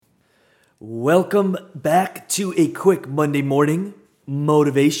Welcome back to a quick Monday morning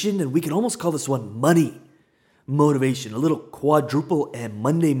motivation, and we can almost call this one money motivation, a little quadruple and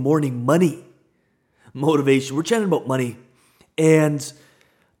Monday morning money motivation. We're chatting about money, and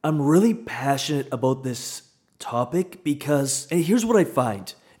I'm really passionate about this topic because, and here's what I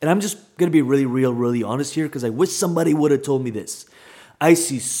find, and I'm just going to be really real, really honest here because I wish somebody would have told me this. I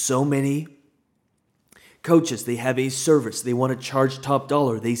see so many coaches, they have a service. They want to charge top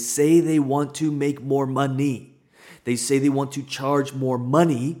dollar. They say they want to make more money. They say they want to charge more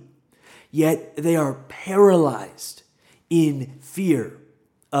money, yet they are paralyzed in fear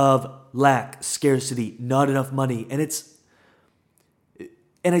of lack, scarcity, not enough money. And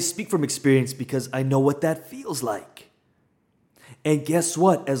I speak from experience because I know what that feels like. And guess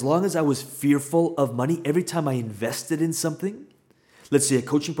what? As long as I was fearful of money, every time I invested in something, let's say a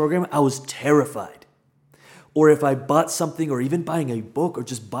coaching program, I was terrified. Or if I bought something or even buying a book or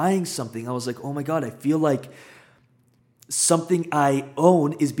just buying something, I was like, oh my God, I feel like something I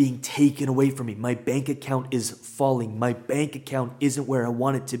own is being taken away from me. My bank account is falling. My bank account isn't where I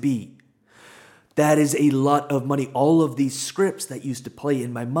want it to be. That is a lot of money. All of these scripts that used to play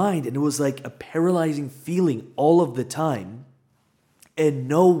in my mind, and it was like a paralyzing feeling all of the time. And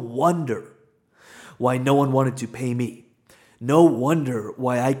no wonder why no one wanted to pay me. No wonder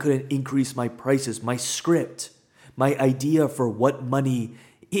why I couldn't increase my prices, my script, my idea for what money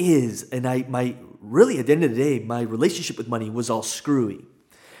is. And really at the end of the day, my relationship with money was all screwy.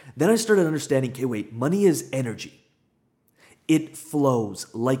 Then I started understanding, okay, wait, money is energy. It flows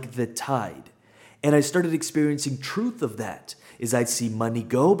like the tide. And I started experiencing truth of that is I'd see money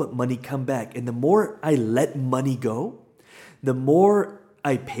go, but money come back. And the more I let money go, the more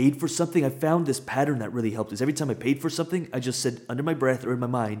I paid for something. I found this pattern that really helped. Is every time I paid for something, I just said under my breath or in my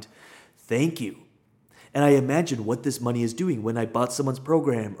mind, thank you. And I imagined what this money is doing when I bought someone's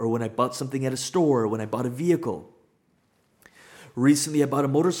program or when I bought something at a store or when I bought a vehicle. Recently, I bought a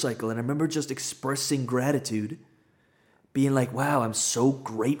motorcycle and I remember just expressing gratitude, being like, wow, I'm so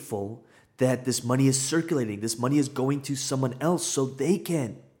grateful that this money is circulating. This money is going to someone else so they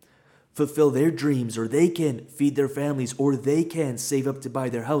can fulfill their dreams, or they can feed their families, or they can save up to buy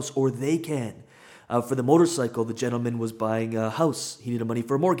their house, or they can. For the motorcycle, the gentleman was buying a house. He needed money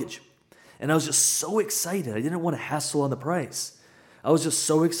for a mortgage. And I was just so excited. I didn't want to hassle on the price. I was just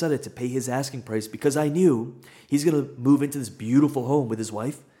so excited to pay his asking price because I knew he's going to move into this beautiful home with his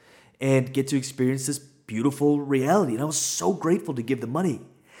wife and get to experience this beautiful reality. And I was so grateful to give the money.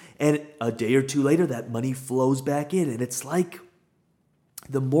 And a day or two later, that money flows back in. And it's like,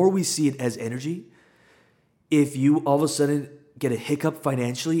 the more we see it as energy, if you all of a sudden get a hiccup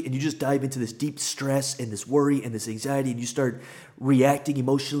financially and you just dive into this deep stress and this worry and this anxiety and you start reacting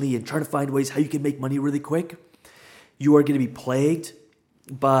emotionally and trying to find ways how you can make money really quick, you are going to be plagued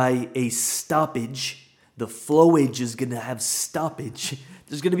by a stoppage. The flowage is going to have stoppage.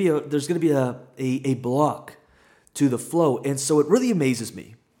 There's going to be a block to the flow. And so it really amazes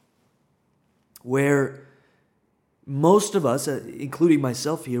me where most of us, including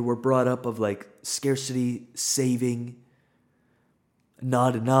myself here, were brought up of like scarcity, saving,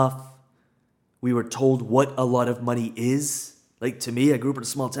 not enough. We were told what a lot of money is. Like to me, I grew up in a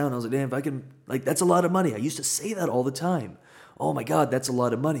small town. I was like, damn, if I can, like, that's a lot of money. I used to say that all the time. Oh my God, that's a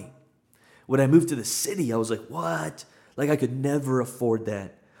lot of money. When I moved to the city, I was like, what? Like I could never afford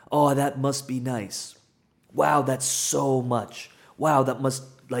that. Oh, that must be nice. Wow, that's so much. Wow, that must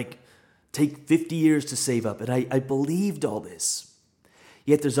take 50 years to save up. And I believed all this.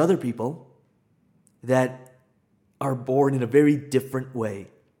 Yet there's other people that are born in a very different way.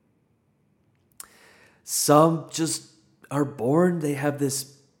 Some just are born, they have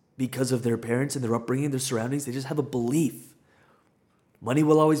this because of their parents and their upbringing, their surroundings. They just have a belief. Money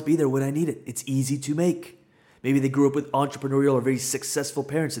will always be there when I need it. It's easy to make. Maybe they grew up with entrepreneurial or very successful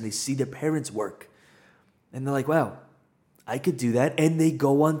parents and they see their parents work. And they're like, wow, I could do that, and they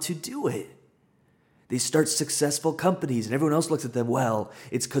go on to do it. They start successful companies, and everyone else looks at them, well,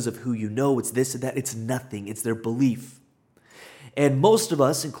 it's because of who you know, it's this and that. It's nothing, it's their belief. And most of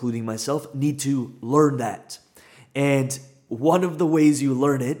us, including myself, need to learn that. And one of the ways you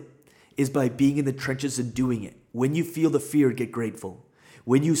learn it is by being in the trenches and doing it. When you feel the fear, get grateful.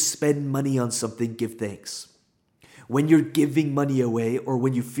 When you spend money on something, give thanks. When you're giving money away, or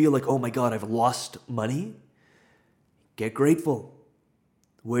when you feel like, oh my God, I've lost money, get grateful.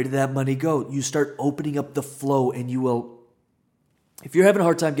 Where did that money go? You start opening up the flow, and you will, if you're having a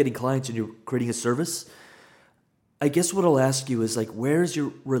hard time getting clients and you're creating a service, I guess what I'll ask you is where's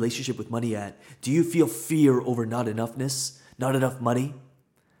your relationship with money at? Do you feel fear over not enoughness, not enough money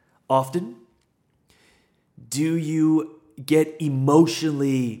often? Do you get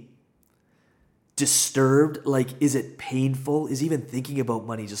emotionally disturbed. Like, is it painful? Is even thinking about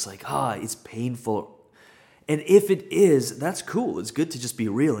money just like, it's painful? And if it is, that's cool. It's good to just be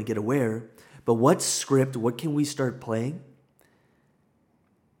real and get aware. But what script, what can we start playing?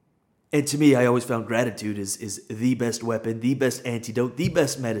 And to me, I always found gratitude is the best weapon, the best antidote, the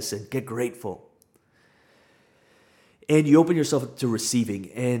best medicine. Get grateful. And you open yourself to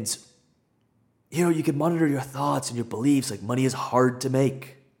receiving. And, you can monitor your thoughts and your beliefs. Like, money is hard to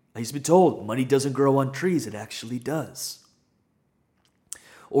make. I used to be told money doesn't grow on trees. It actually does.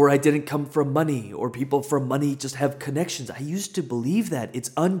 Or I didn't come from money. Or people from money just have connections. I used to believe that.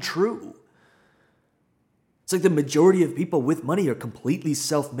 It's untrue. It's like the majority of people with money are completely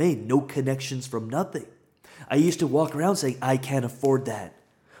self-made, no connections from nothing. I used to walk around saying, I can't afford that.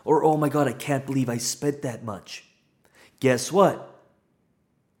 Or, oh my God, I can't believe I spent that much. Guess what?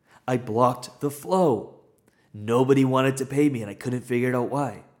 I blocked the flow. Nobody wanted to pay me and I couldn't figure out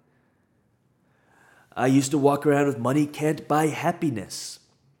why. I used to walk around with money can't buy happiness.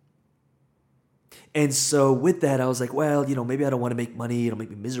 And so with that, I was like, well, maybe I don't want to make money. It'll make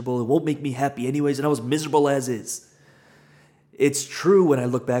me miserable. It won't make me happy anyways. And I was miserable as is. It's true when I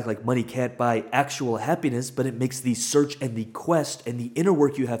look back, like money can't buy actual happiness, but it makes the search and the quest and the inner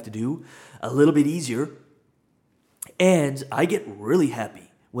work you have to do a little bit easier. And I get really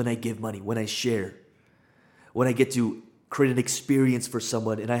happy when I give money, when I share, when I get to create an experience for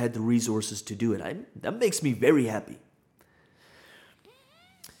someone and I had the resources to do it. That makes me very happy.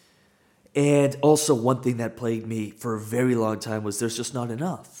 And also one thing that plagued me for a very long time was there's just not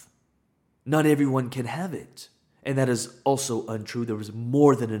enough. Not everyone can have it. And that is also untrue. There was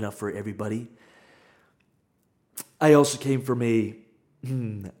more than enough for everybody. I also came from a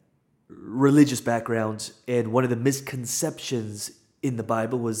religious background, and one of the misconceptions in the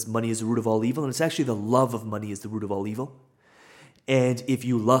Bible was money is the root of all evil, and it's actually the love of money is the root of all evil. And if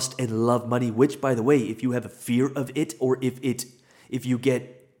you lust and love money, which, by the way, if you have a fear of it, or if you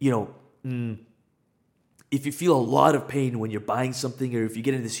get, if you feel a lot of pain when you're buying something, or if you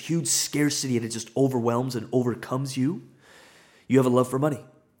get in this huge scarcity and it just overwhelms and overcomes you, you have a love for money.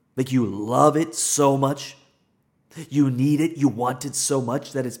 Like you love it so much. You need it. You want it so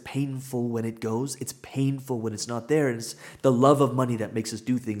much that it's painful when it goes. It's painful when it's not there. And it's the love of money that makes us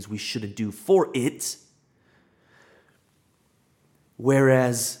do things we shouldn't do for it.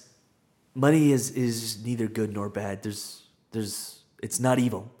 Whereas money is neither good nor bad. It's not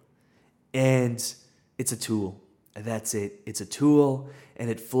evil. And it's a tool. And that's it. It's a tool, and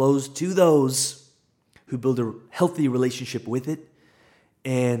it flows to those who build a healthy relationship with it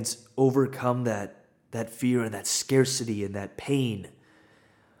and overcome that fear and that scarcity and that pain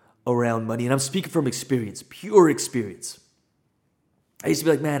around money. And I'm speaking from experience, pure experience. I used to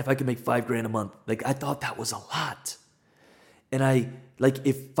be like, man, if I could make $5,000 a month, like I thought that was a lot. And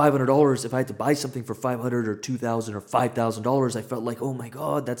if $500, if I had to buy something for $500 or $2,000 or $5,000, I felt like, oh my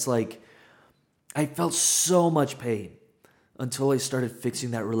God, that's like, I felt so much pain until I started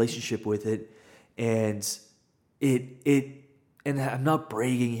fixing that relationship with it. And and I'm not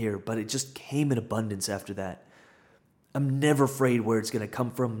bragging here, but it just came in abundance after that. I'm never afraid where it's going to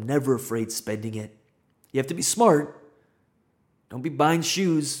come from, never afraid spending it. You have to be smart. Don't be buying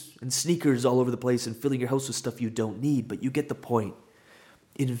shoes and sneakers all over the place and filling your house with stuff you don't need, but you get the point.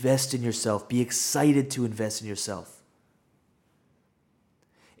 Invest in yourself. Be excited to invest in yourself.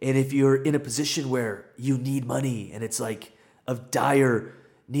 And if you're in a position where you need money and it's like of dire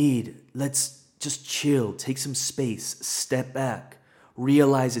need, let's just chill, take some space, step back,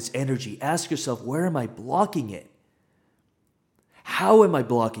 realize its energy. Ask yourself, where am I blocking it? How am I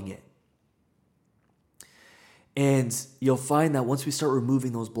blocking it? And you'll find that once we start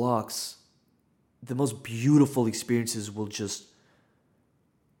removing those blocks, the most beautiful experiences will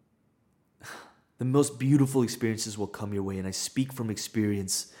come your way. And I speak from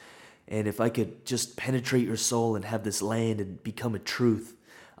experience. And if I could just penetrate your soul and have this land and become a truth,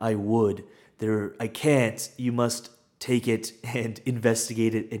 I would. I can't. You must take it and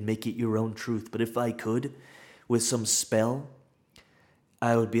investigate it and make it your own truth. But if I could, with some spell,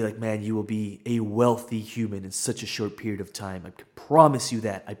 I would be like, man, you will be a wealthy human in such a short period of time. I promise you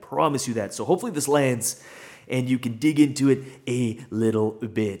that. I promise you that. So hopefully this lands and you can dig into it a little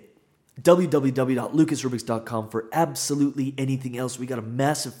bit. www.lucasrubix.com for absolutely anything else. We got a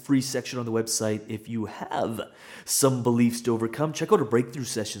massive free section on the website. If you have some beliefs to overcome, check out our breakthrough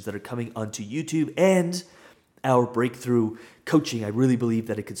sessions that are coming onto YouTube and our breakthrough coaching. I really believe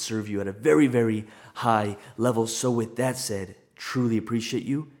that it could serve you at a very, very high level. So with that said, truly appreciate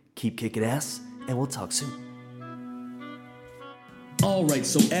you. Keep kicking ass, and we'll talk soon. All right,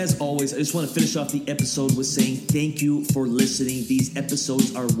 so as always, I just want to finish off the episode with saying thank you for listening. These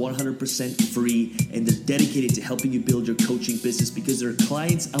episodes are 100% free, and they're dedicated to helping you build your coaching business because there are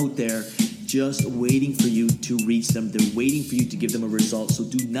clients out there just waiting for you to reach them. They're waiting for you to give them a result. So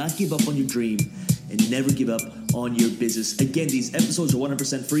do not give up on your dream and never give up on your business. Again, these episodes are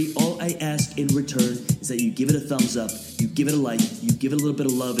 100% free. All I ask in return is that you give it a thumbs up, you give it a like, you give it a little bit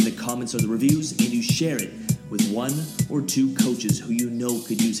of love in the comments or the reviews, and you share it with 1 or 2 coaches who you know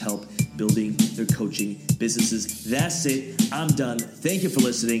could use help building their coaching businesses. That's it. I'm done. Thank you for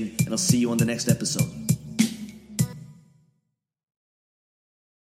listening, and I'll see you on the next episode.